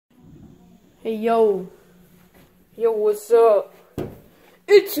Hey yo, what's up?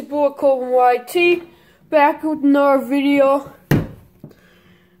 It's your boy Corbfam YT, back with another video.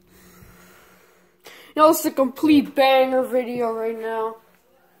 It's a complete banger video right now.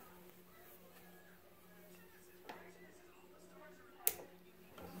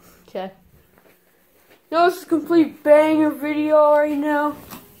 Okay. It's a complete banger video right now.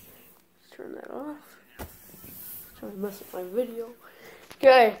 Let's turn that off. Trying to mess up my video.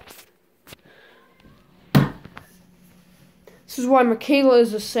 Okay. This is why Makayla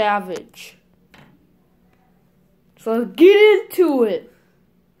is a savage. So let's get into it.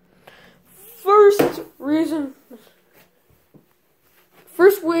 First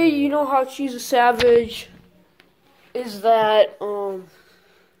way you know how she's a savage is that,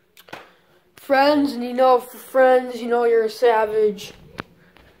 friends, and for friends, you're a savage.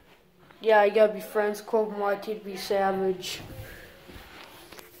 Yeah, you gotta be friends, Corbfam YT to be savage.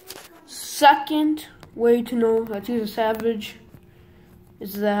 Second way to know that she's a savage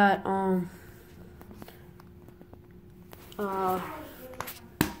is that,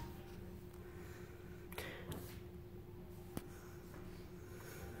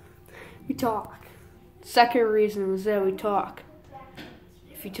 we talk. Second reason is that we talk.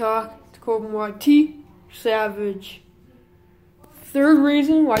 If you talk to Corbfam YT, savage. Third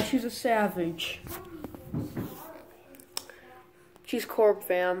reason why she's a savage. She's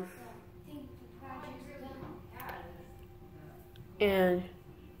Corbfam. And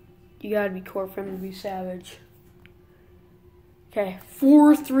you gotta be Corbfam to be savage. Okay,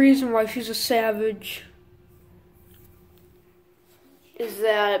 fourth reason why she's a savage is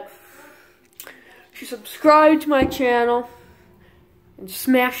that she subscribed to my channel and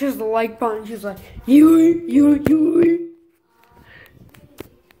smashes the like button. She's like, you.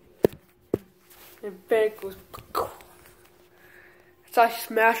 And bang goes. That's how she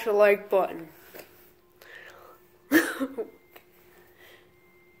smashed the like button.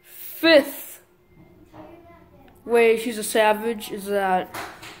 Fifth way she's a savage is that,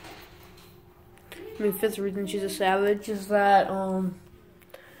 fifth reason she's a savage is that,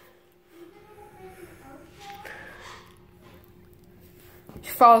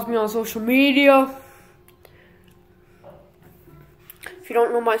 she follows me on social media. If you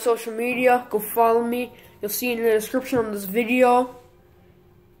don't know my social media, go follow me. You'll see in the description on this video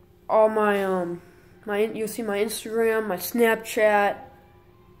all my, you'll see my Instagram, my Snapchat,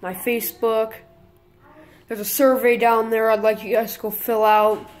 my Facebook. There's a survey down there I'd like you guys to go fill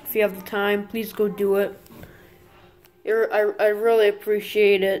out. If you have the time, please go do it. I really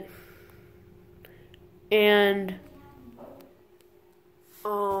appreciate it. And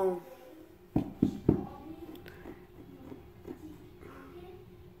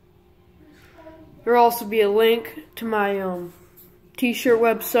there'll also be a link to my t-shirt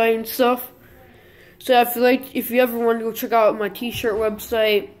website and stuff. So if you ever want to go check out my t-shirt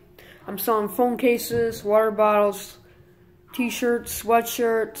website, I'm selling phone cases, water bottles, t-shirts,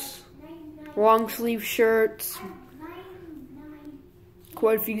 sweatshirts, long sleeve shirts,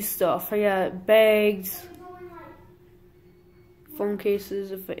 quite a few stuff. I got bags, phone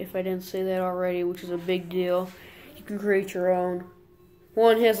cases, if I didn't say that already, which is a big deal. You can create your own.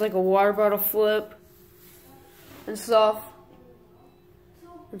 One has like a water bottle flip and stuff.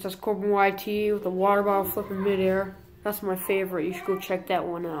 It says Corbfam YT with a water bottle flip in midair. That's my favorite. You should go check that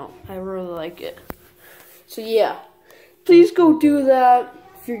one out. I really like it. So yeah, please go do that.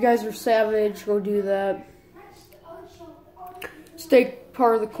 If you guys are savage, go do that. Stay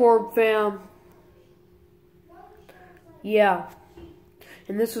part of the Corbfam. Yeah.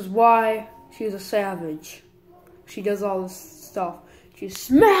 And this is why she's a savage. She does all this stuff. She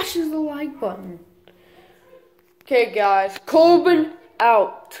smashes the like button. Okay guys, Corbfam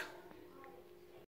out.